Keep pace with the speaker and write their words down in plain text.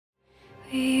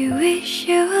We wish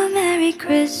you a Merry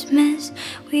Christmas.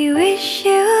 We wish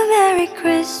you a Merry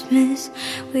Christmas.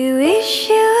 We wish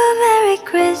you a Merry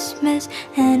Christmas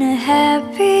and a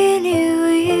Happy New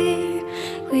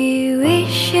Year. We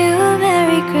wish you a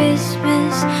Merry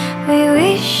Christmas. We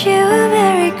wish you a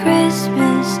Merry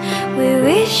Christmas. We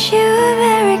wish you a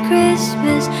Merry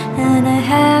Christmas and a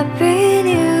Happy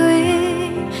New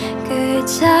Year. Good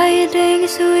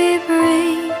tidings we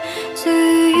bring to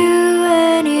you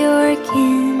and your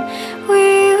kin.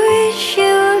 We wish you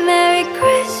a Merry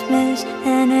Christmas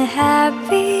and a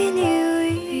Happy New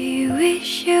Year. We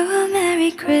wish you a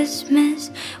Merry Christmas.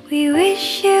 We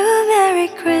wish you a Merry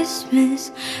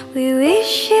Christmas. We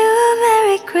wish you a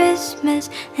Merry Christmas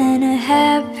and a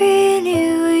Happy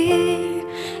New Year.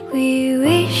 We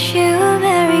wish you a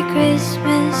Merry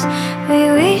Christmas.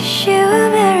 We wish you a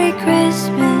Merry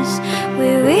Christmas.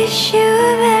 We wish you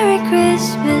a Merry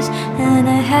Christmas and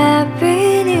a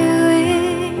Happy New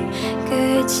Year.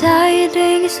 Good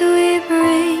tidings we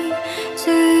bring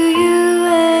to you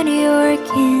and your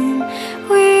kin.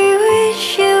 We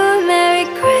wish you a Merry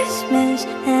Christmas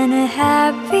and a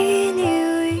Happy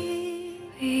New Year.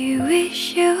 We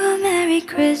wish you a Merry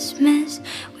Christmas.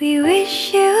 We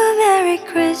wish you a Merry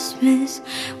Christmas.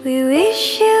 We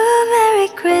wish you a Merry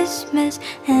Christmas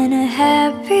and a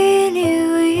Happy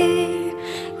New Year.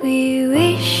 We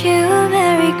wish you a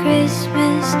Merry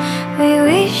Christmas. We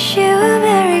wish you a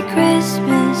Merry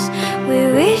Christmas.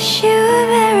 We wish you a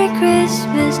Merry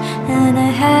Christmas and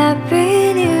a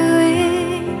Happy New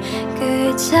Year.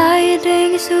 Good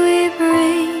tidings we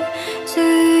bring